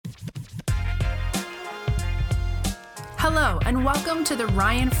Hello, and welcome to the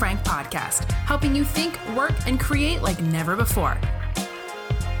Ryan Frank Podcast, helping you think, work, and create like never before.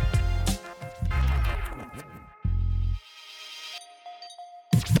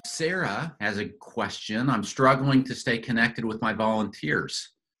 Sarah has a question. I'm struggling to stay connected with my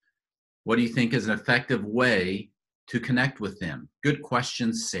volunteers. What do you think is an effective way to connect with them? Good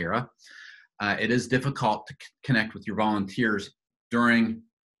question, Sarah. It is difficult to connect with your volunteers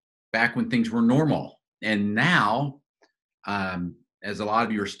back when things were normal. And now, as a lot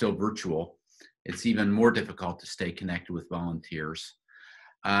of you are still virtual, it's even more difficult to stay connected with volunteers.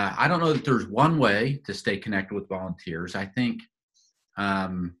 I don't know that there's one way to stay connected with volunteers. I think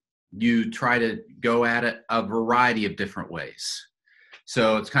you try to go at it a variety of different ways.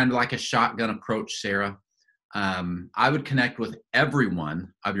 So it's kind of like a shotgun approach, Sarah. I would connect with every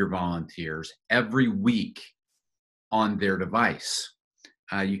one of your volunteers every week on their device.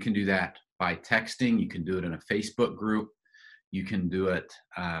 You can do that by texting. You can do it in a Facebook group. You can do it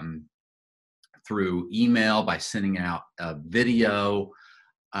through email by sending out a video,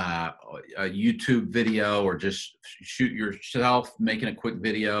 a YouTube video, or just shoot yourself, making a quick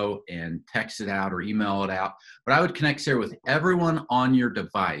video and text it out or email it out. But I would connect, Sarah, with everyone on your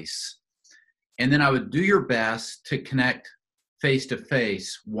device. And then I would do your best to connect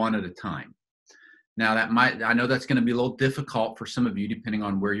face-to-face one at a time. Now I know that's going to be a little difficult for some of you, depending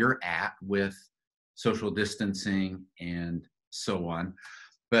on where you're at with social distancing and so on.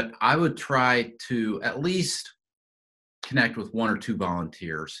 But I would try to at least connect with one or two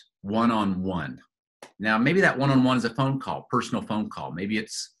volunteers one-on-one. Now, maybe that one-on-one is a phone call, personal phone call. Maybe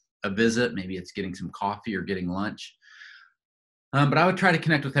it's a visit. Maybe it's getting some coffee or getting lunch. But I would try to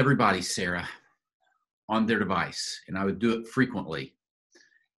connect with everybody, Sarah, on their device. And I would do it frequently.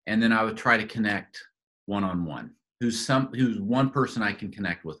 And then I would try to connect one-on-one. Who's one person I can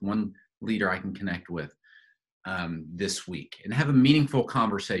connect with, one leader I can connect with this week, and have a meaningful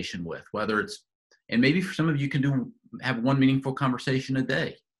conversation with, and maybe for some of you can have one meaningful conversation a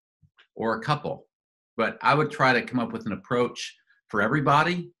day or a couple. But I would try to come up with an approach for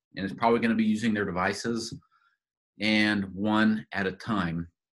everybody, and it's probably going to be using their devices and one at a time,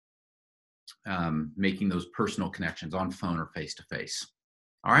 making those personal connections on phone or face-to-face.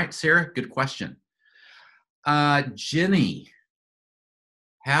 All right, Sarah, good question. Jenny,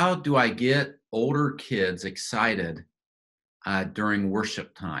 how do I get older kids excited during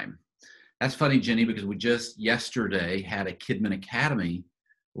worship time? That's funny, Jenny, because we just yesterday had a Kidman Academy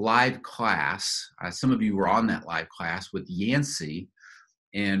live class. Some of you were on that live class with Yancey,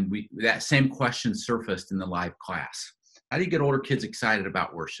 and that same question surfaced in the live class. How do you get older kids excited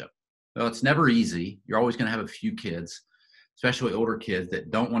about worship? Well, it's never easy. You're always going to have a few kids, especially older kids, that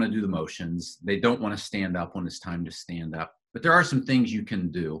don't want to do the motions. They don't want to stand up when it's time to stand up. But there are some things you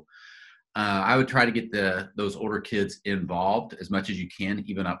can do. I would try to get those older kids involved as much as you can,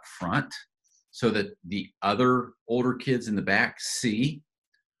 even up front, so that the other older kids in the back see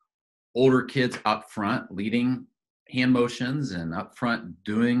older kids up front leading hand motions and up front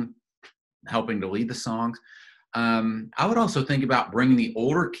helping to lead the songs. I would also think about bringing the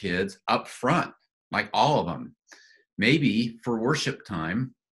older kids up front, like all of them. Maybe for worship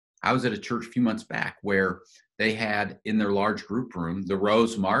time, I was at a church a few months back where they had in their large group room, the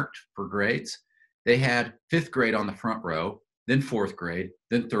rows marked for grades. They had 5th grade on the front row, then 4th grade,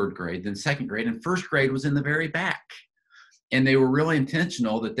 then 3rd grade, then 2nd grade, and 1st grade was in the very back. And they were really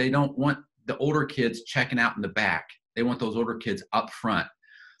intentional that they don't want the older kids checking out in the back. They want those older kids up front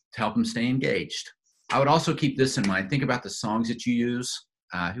to help them stay engaged. I would also keep this in mind. Think about the songs that you use.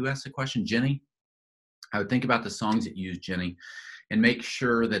 Who asked the question? Jenny? I would think about the songs that you use, Jenny, and make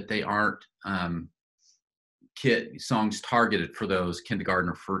sure that they aren't songs targeted for those kindergarten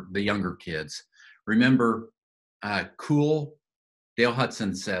or for the younger kids. Remember, Dale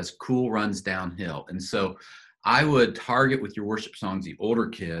Hudson says, cool runs downhill. And so I would target with your worship songs the older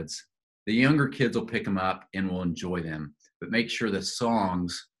kids. The younger kids will pick them up and will enjoy them. But make sure the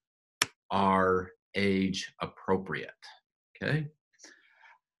songs are age appropriate. Okay?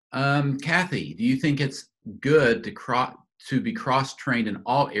 Kathy, do you think it's good to be cross-trained in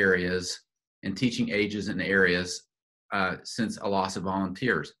all areas and teaching ages and areas since a loss of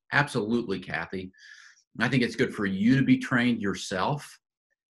volunteers? Absolutely, Kathy. I think it's good for you to be trained yourself.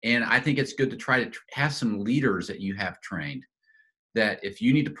 And I think it's good to try to have some leaders that you have trained, that if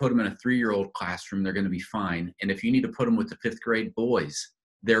you need to put them in a 3-year-old classroom, they're going to be fine. And if you need to put them with the 5th grade boys,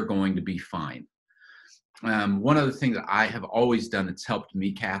 they're going to be fine. One other thing that I have always done that's helped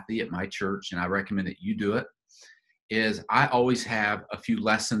me, Kathy, at my church, and I recommend that you do it, is I always have a few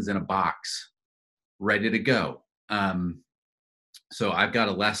lessons in a box ready to go. So I've got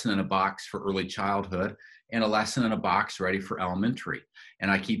a lesson in a box for early childhood and a lesson in a box ready for elementary.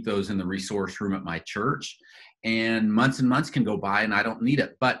 And I keep those in the resource room at my church. And months can go by and I don't need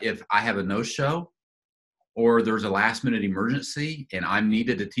it. But if I have a no-show or there's a last minute emergency and I'm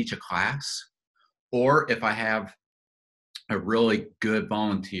needed to teach a class, or if I have a really good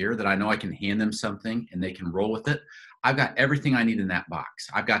volunteer that I know I can hand them something and they can roll with it, I've got everything I need in that box.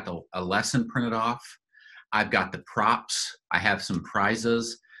 I've got a lesson printed off. I've got the props. I have some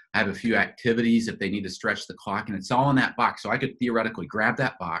prizes. I have a few activities if they need to stretch the clock, and it's all in that box. So I could theoretically grab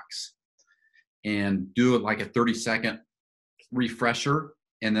that box and do it like a 30-second refresher,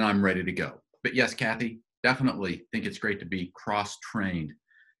 and then I'm ready to go. But yes, Kathy, definitely think it's great to be cross-trained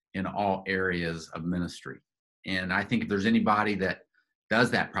in all areas of ministry. And I think if there's anybody that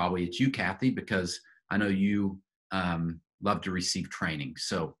does that, probably it's you, Kathy, because I know you love to receive training.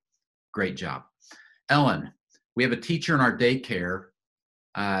 So great job. Ellen, we have a teacher in our daycare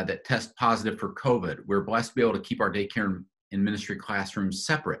that tests positive for COVID. We're blessed to be able to keep our daycare and ministry classrooms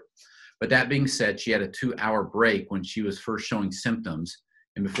separate. But that being said, she had a 2-hour break when she was first showing symptoms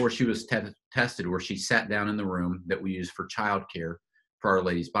and before she was tested, where she sat down in the room that we use for childcare for Our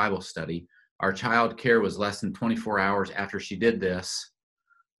Lady's Bible study. Our child care was less than 24 hours after she did this,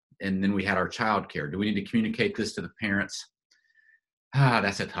 and then we had our child care. Do we need to communicate this to the parents?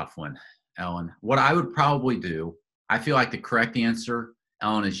 That's a tough one, Ellen. What I would probably do, I feel like the correct answer,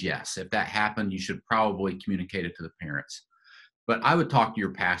 Ellen, is yes. If that happened, you should probably communicate it to the parents. But I would talk to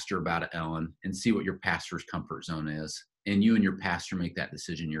your pastor about it, Ellen, and see what your pastor's comfort zone is. And you and your pastor make that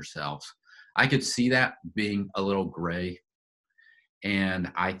decision yourselves. I could see that being a little gray.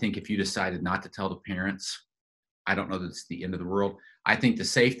 And I think if you decided not to tell the parents, I don't know that it's the end of the world. I think the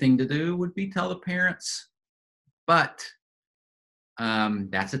safe thing to do would be tell the parents. But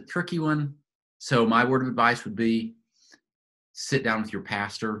that's a tricky one. So my word of advice would be sit down with your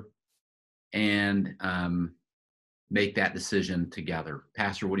pastor and make that decision together.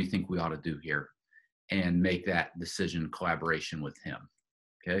 Pastor, what do you think we ought to do here? And make that decision in collaboration with him.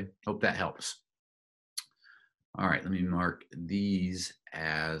 Okay, hope that helps. All right, let me mark these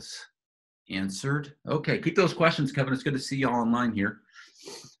as answered. Okay, keep those questions coming. It's good to see you all online here.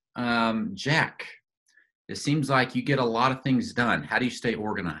 Jack, it seems like you get a lot of things done. How do you stay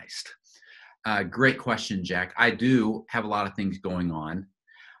organized? Great question, Jack. I do have a lot of things going on.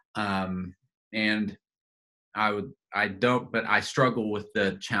 And but I struggle with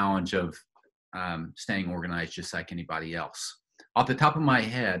the challenge of staying organized just like anybody else. Off the top of my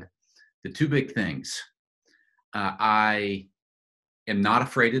head, the two big things, I am not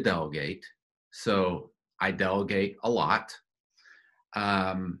afraid to delegate. So I delegate a lot.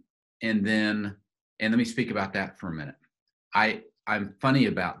 And let me speak about that for a minute. I'm funny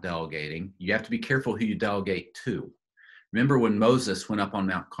about delegating. You have to be careful who you delegate to. Remember when Moses went up on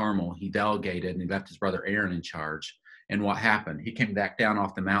Mount Carmel, he delegated and he left his brother Aaron in charge. And what happened? He came back down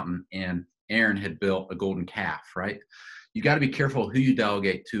off the mountain and Aaron had built a golden calf, right? You got to be careful who you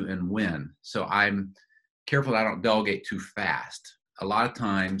delegate to and when. So I'm careful that I don't delegate too fast. A lot of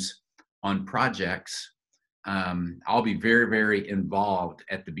times on projects, I'll be very, very involved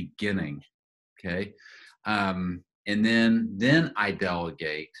at the beginning, okay? And then I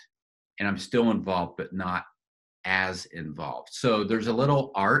delegate and I'm still involved, but not as involved. So there's a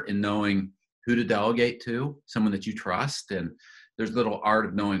little art in knowing who to delegate to, someone that you trust, and there's a little art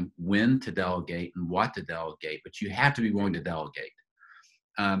of knowing when to delegate and what to delegate, but you have to be willing to delegate,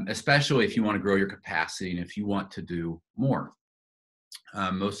 especially if you want to grow your capacity and if you want to do more.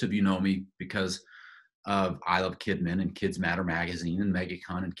 Most of you know me because of I Love Kidmin and Kids Matter Magazine and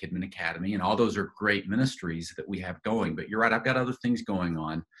MegaCon and Kidmin Academy, and all those are great ministries that we have going. But you're right, I've got other things going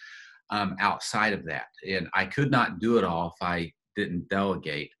on outside of that, and I could not do it all if I didn't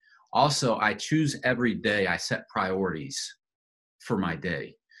delegate. Also, I choose every day. I set priorities for my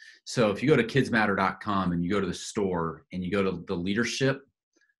day. So if you go to kidsmatter.com and you go to the store and you go to the leadership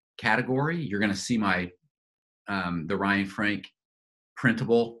category, you're going to see my the Ryan Frank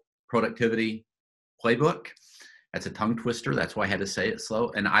printable productivity playbook. That's a tongue twister. That's why I had to say it slow.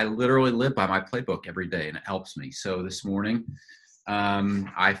 And I literally live by my playbook every day, and it helps me. So this morning,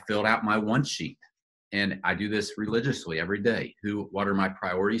 I filled out my one sheet, and I do this religiously every day. What are my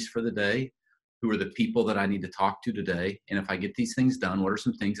priorities for the day? Who are the people that I need to talk to today? And if I get these things done, what are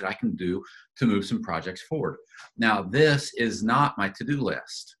some things that I can do to move some projects forward? Now, this is not my to-do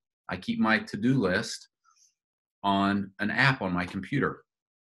list. I keep my to-do list on an app on my computer,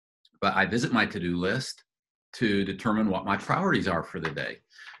 but I visit my to-do list to determine what my priorities are for the day.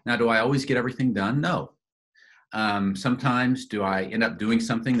 Now, do I always get everything done? No. Sometimes do I end up doing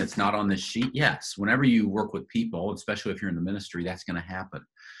something that's not on this sheet? Yes. Whenever you work with people, especially if you're in the ministry, that's going to happen.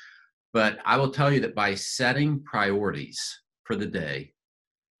 But I will tell you that by setting priorities for the day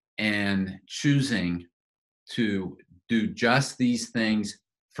and choosing to do just these things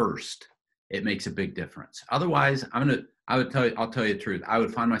first, it makes a big difference. Otherwise, I'll tell you the truth. I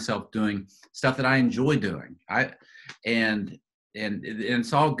would find myself doing stuff that I enjoy doing. And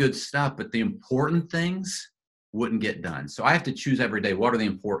it's all good stuff, but the important things wouldn't get done. So I have to choose every day, what are the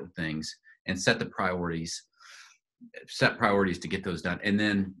important things, and set priorities to get those done, and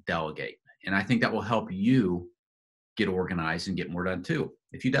then delegate. And I think that will help you get organized and get more done too.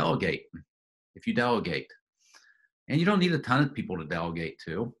 If you delegate, and you don't need a ton of people to delegate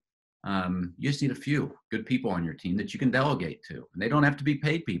to. You just need a few good people on your team that you can delegate to, and they don't have to be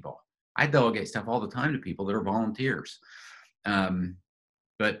paid people. I delegate stuff all the time to people that are volunteers,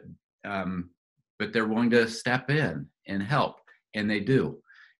 but they're willing to step in and help, and they do.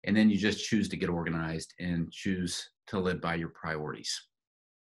 And then you just choose to get organized and choose to live by your priorities.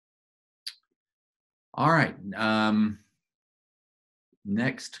 All right.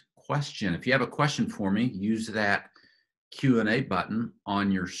 Next question. If you have a question for me, use that Q&A button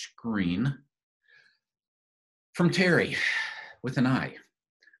on your screen. From Terry with an I.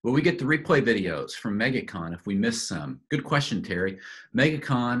 Will we get the replay videos from MegaCon if we miss some? Good question, Terry.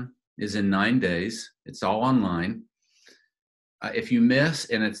 MegaCon is in 9 days. It's all online. If you miss,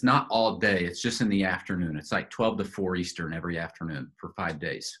 and it's not all day, it's just in the afternoon. It's like 12 to 4 Eastern every afternoon for 5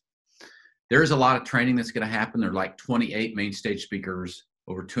 days. There's a lot of training that's going to happen. There are like 28 main stage speakers,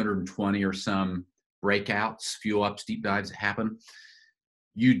 over 220 or some breakouts, fuel ups, deep dives that happen.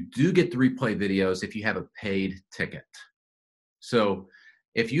 You do get the replay videos if you have a paid ticket. So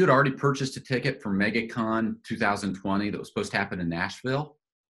if you had already purchased a ticket for MegaCon 2020 that was supposed to happen in Nashville,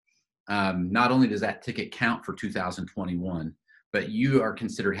 not only does that ticket count for 2021, but you are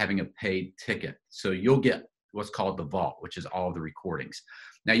considered having a paid ticket. So you'll get what's called the vault, which is all the recordings.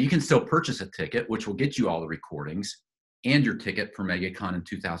 Now you can still purchase a ticket, which will get you all the recordings and your ticket for MegaCon in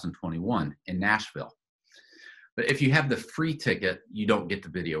 2021 in Nashville. But if you have the free ticket, you don't get the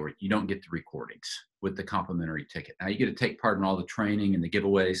video, you don't get the recordings with the complimentary ticket. Now you get to take part in all the training and the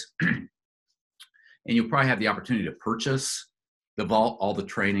giveaways, and you'll probably have the opportunity to purchase the vault, all the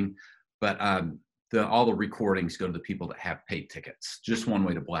training, but all the recordings go to the people that have paid tickets. Just one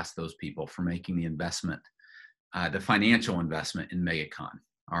way to bless those people for making the investment, the financial investment in MegaCon.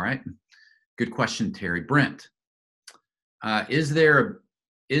 All right. Good question, Terry. Brent, is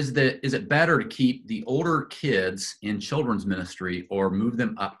it better to keep the older kids in children's ministry or move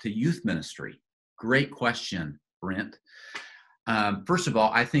them up to youth ministry? Great question, Brent. First of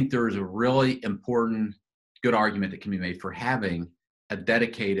all, I think there is a really important, good argument that can be made for having a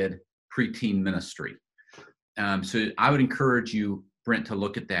dedicated preteen ministry. So I would encourage you, Brent, to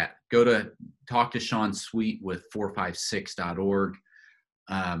look at that. Go to talk to Sean Sweet with 456.org,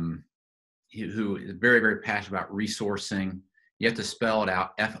 who is very, very passionate about resourcing. You have to spell it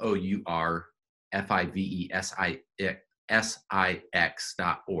out,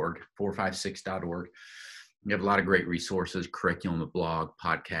 FOURFIVESIX.org, 456.org. You have a lot of great resources, curriculum, a blog,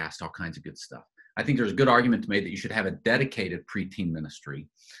 podcast, all kinds of good stuff. I think there's a good argument to be made that you should have a dedicated preteen ministry.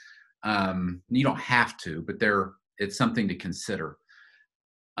 You don't have to, but it's something to consider.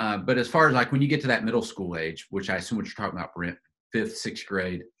 But as far as like when you get to that middle school age, which I assume what you're talking about, Brent, 5th, 6th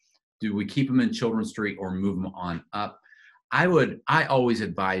grade, do we keep them in children's street or move them on up? I always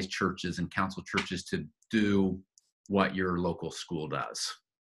advise churches and counsel churches to do what your local school does.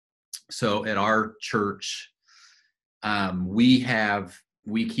 So at our church, we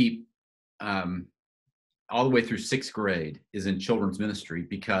keep all the way through 6th grade is in children's ministry,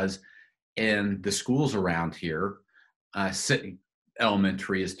 because in the schools around here,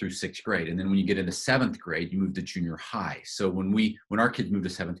 elementary is through 6th grade. And then when you get into 7th grade, you move to junior high. So when our kids move to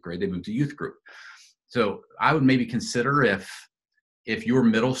 7th grade, they move to youth group. So I would maybe consider if your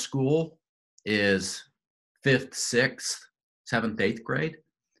middle school is 5th, 6th, 7th, 8th grade,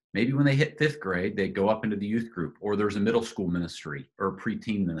 maybe when they hit 5th grade, they go up into the youth group, or there's a middle school ministry or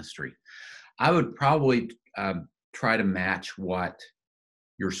preteen ministry. I would probably try to match what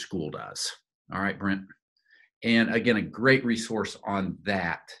your school does. All right, Brent. And again, a great resource on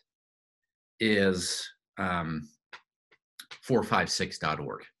that is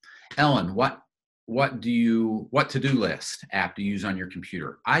 456.org. Ellen, what to-do list app do you use on your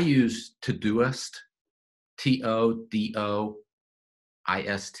computer? I use Todoist, Todoist.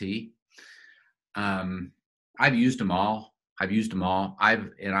 I've used them all.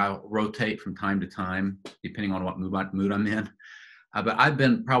 I'll rotate from time to time depending on what mood I'm in. But I've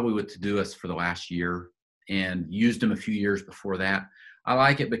been probably with Todoist for the last year. and used them a few years before that. I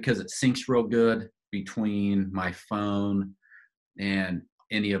like it because it syncs real good between my phone and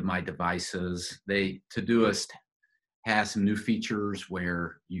any of my devices. Todoist has some new features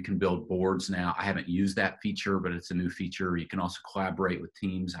where you can build boards now. I haven't used that feature, but it's a new feature. You can also collaborate with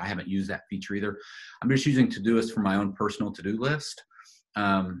teams. I haven't used that feature either. I'm just using Todoist for my own personal to-do list.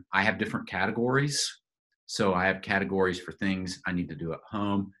 I have different categories. So I have categories for things I need to do at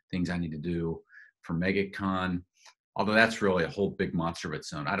home, things I need to do for MegaCon, although that's really a whole big monster of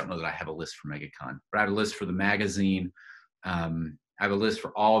its own. I don't know that I have a list for MegaCon, but I have a list for the magazine. I have a list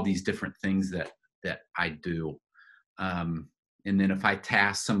for all these different things that I do. And then if I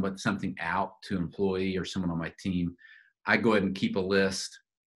task something out to an employee or someone on my team, I go ahead and keep a list,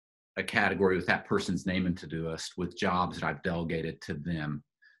 a category with that person's name in Todoist with jobs that I've delegated to them.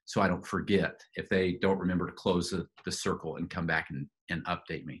 So I don't forget if they don't remember to close the circle and come back and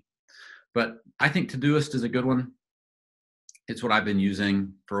update me. But I think Todoist is a good one. It's what I've been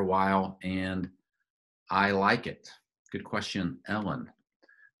using for a while and I like it. Good question, Ellen.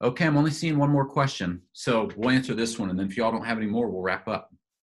 Okay, I'm only seeing one more question. So we'll answer this one, and then if y'all don't have any more, we'll wrap up.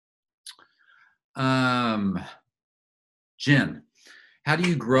 Jen, how do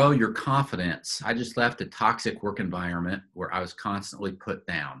you grow your confidence? I just left a toxic work environment where I was constantly put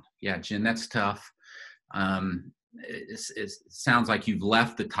down. Yeah, Jen, that's tough. It sounds like you've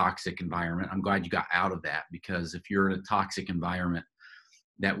left the toxic environment. I'm glad you got out of that, because if you're in a toxic environment,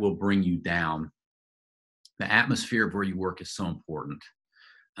 that will bring you down. The atmosphere of where you work is so important.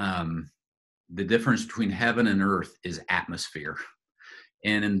 The difference between heaven and earth is atmosphere.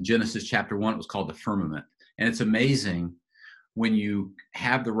 And in Genesis chapter 1, it was called the firmament. And it's amazing when you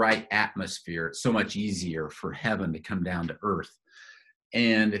have the right atmosphere, it's so much easier for heaven to come down to earth.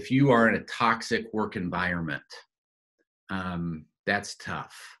 And if you are in a toxic work environment, that's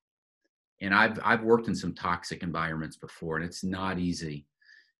tough. And I've worked in some toxic environments before, and it's not easy.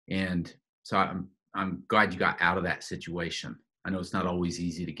 And so I'm glad you got out of that situation. I know it's not always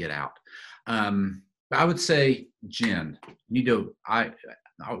easy to get out. But I would say, Jen, I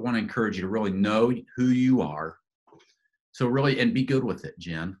want to encourage you to really know who you are. So really, and be good with it,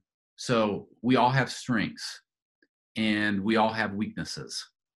 Jen. So we all have strengths and we all have weaknesses.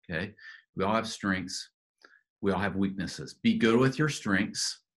 Okay. We all have strengths. We all have weaknesses. Be good with your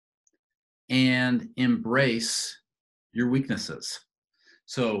strengths and embrace your weaknesses.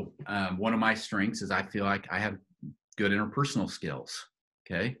 So one of my strengths is I feel like I have good interpersonal skills.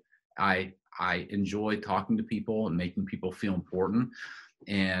 Okay. I enjoy talking to people and making people feel important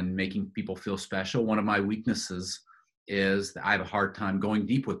and making people feel special. One of my weaknesses is that I have a hard time going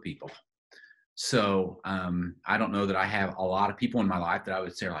deep with people. So I don't know that I have a lot of people in my life that I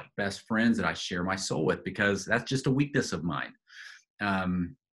would say are like best friends that I share my soul with, because that's just a weakness of mine.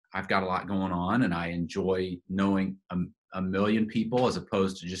 I've got a lot going on and I enjoy knowing a million people as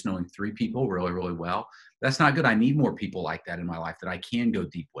opposed to just knowing 3 people really, really well. That's not good. I need more people like that in my life that I can go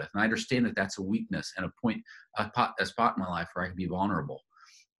deep with. And I understand that that's a weakness and a spot in my life where I can be vulnerable.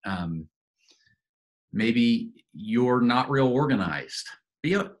 Maybe you're not real organized.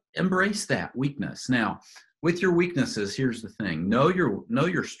 Embrace that weakness. Now, with your weaknesses, here's the thing. Know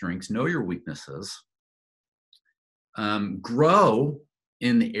your strengths, know your weaknesses. Grow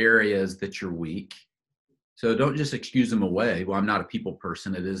in the areas that you're weak. So don't just excuse them away. Well, I'm not a people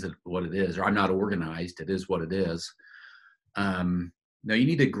person. It is what it is. Or I'm not organized. It is what it is. Now you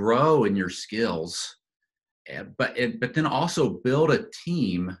need to grow in your skills, but then also build a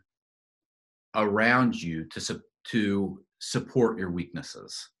team around you to support your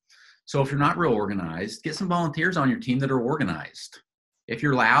weaknesses. So if you're not real organized, get some volunteers on your team that are organized. If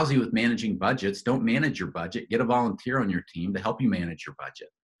you're lousy with managing budgets, don't manage your budget. Get a volunteer on your team to help you manage your budget.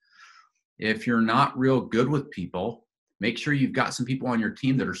 If you're not real good with people, make sure you've got some people on your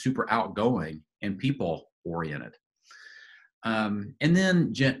team that are super outgoing and people-oriented. And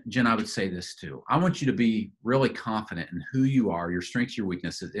then, Jen, I would say this too. I want you to be really confident in who you are, your strengths, your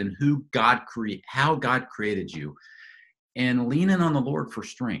weaknesses, and how God created you. And lean in on the Lord for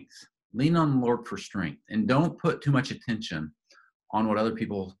strength. Lean on the Lord for strength. And don't put too much attention on what other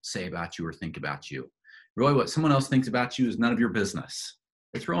people say about you or think about you. Really, what someone else thinks about you is none of your business.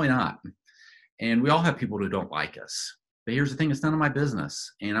 It's really not. And we all have people who don't like us. But here's the thing, it's none of my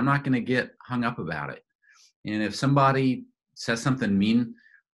business. And I'm not going to get hung up about it. And if somebody says something mean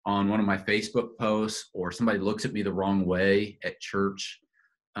on one of my Facebook posts, or somebody looks at me the wrong way at church,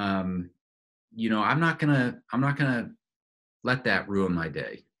 I'm not gonna let that ruin my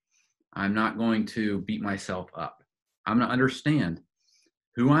day. I'm not going to beat myself up. I'm going to understand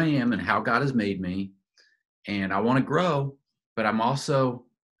who I am and how God has made me. And I want to grow, but I'm also,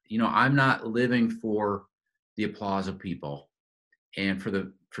 I'm not living for the applause of people and for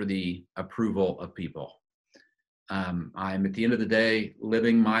the approval of people. I'm at the end of the day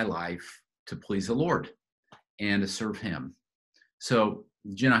living my life to please the Lord and to serve Him. So,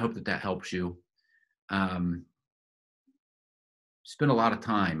 Jen, I hope that helps you. Spend a lot of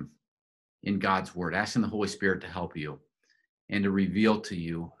time in God's Word, asking the Holy Spirit to help you and to reveal to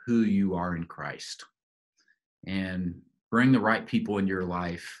you who you are in Christ. And bring the right people into your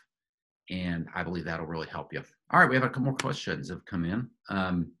life, and I believe that'll really help you. All right, we have a couple more questions that have come in.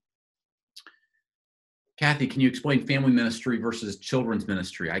 Kathy, can you explain family ministry versus children's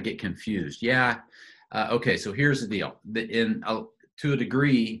ministry? I get confused. Yeah. Okay, so here's the deal. To a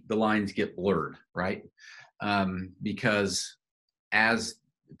degree, the lines get blurred, right? Because as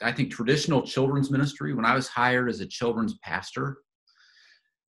I think traditional children's ministry, when I was hired as a children's pastor,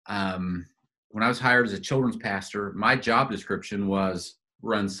 my job description was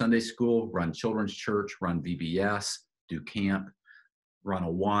run Sunday school, run children's church, run VBS, do camp, run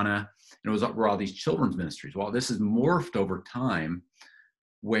Awana. And it were all these children's ministries. Well, this has morphed over time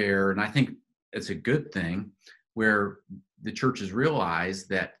where, and I think it's a good thing, where the church has realized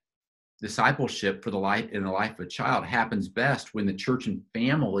that discipleship in the life of a child happens best when the church and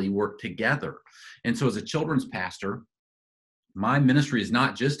family work together. And so as a children's pastor, my ministry is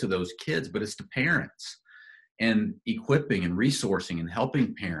not just to those kids, but it's to parents, and equipping and resourcing and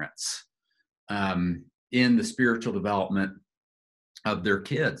helping parents in the spiritual development of their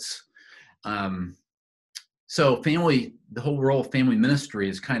kids. So the whole role of family ministry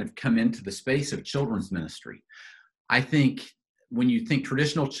has kind of come into the space of children's ministry. I think when you think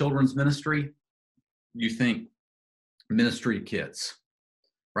traditional children's ministry, you think ministry to kids,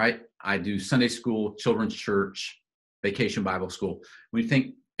 right? I do Sunday school, children's church, Vacation Bible School. When you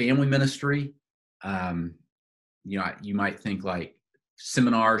think family ministry, you might think like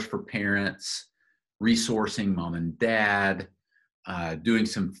seminars for parents, resourcing mom and dad, doing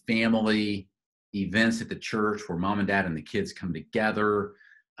some family events at the church where mom and dad and the kids come together.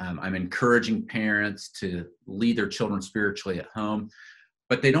 I'm encouraging parents to lead their children spiritually at home,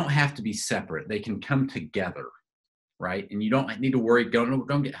 but they don't have to be separate. They can come together, right? And you don't need to worry,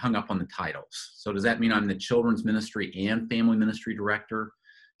 don't get hung up on the titles. So does that mean I'm the children's ministry and family ministry director?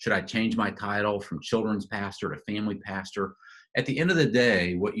 Should I change my title from children's pastor to family pastor? At the end of the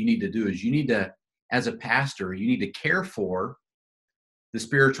day, what you need to do is as a pastor, you need to care for the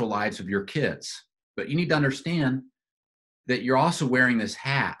spiritual lives of your kids. But you need to understand that you're also wearing this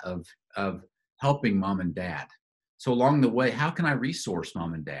hat of helping mom and dad. So along the way, how can I resource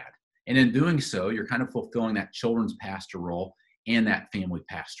mom and dad? And in doing so, you're kind of fulfilling that children's pastor role and that family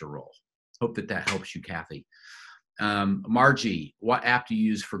pastor role. Hope that helps you, Kathy. Margie, what app do you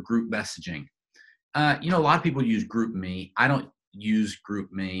use for group messaging? A lot of people use GroupMe. I don't use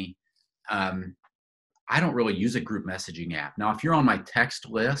GroupMe. I don't really use a group messaging app. Now, if you're on my text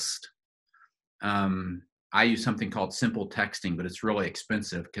list, I use something called Simple Texting, but it's really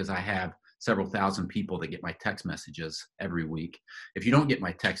expensive because I have several thousand people that get my text messages every week. If you don't get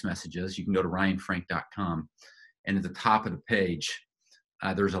my text messages, you can go to ryanfrank.com, and at the top of the page,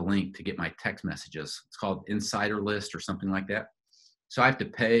 there's a link to get my text messages. It's called Insider List or something like that. So I have to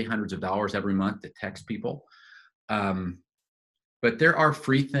pay hundreds of dollars every month to text people. But there are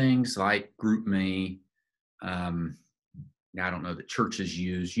free things like GroupMe. I don't know that churches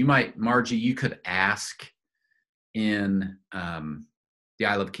use. Margie, you could ask in the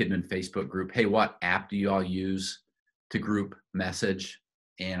I Love Kidmin Facebook group, hey, what app do you all use to group message?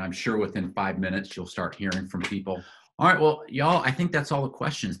 And I'm sure within 5 minutes, you'll start hearing from people. All right, well, y'all, I think that's all the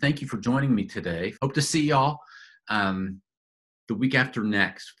questions. Thank you for joining me today. Hope to see y'all the week after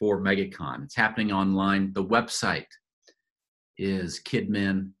next for MegaCon. It's happening online. The website is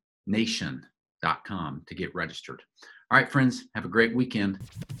kidminnation.com to get registered. All right, friends, have a great weekend.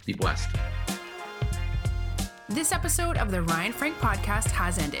 Be blessed. This episode of the Ryan Frank Podcast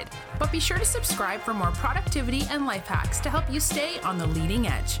has ended, but be sure to subscribe for more productivity and life hacks to help you stay on the leading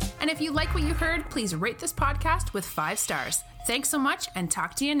edge. And if you like what you heard, please rate this podcast with 5 stars. Thanks so much, and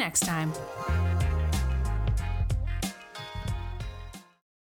talk to you next time.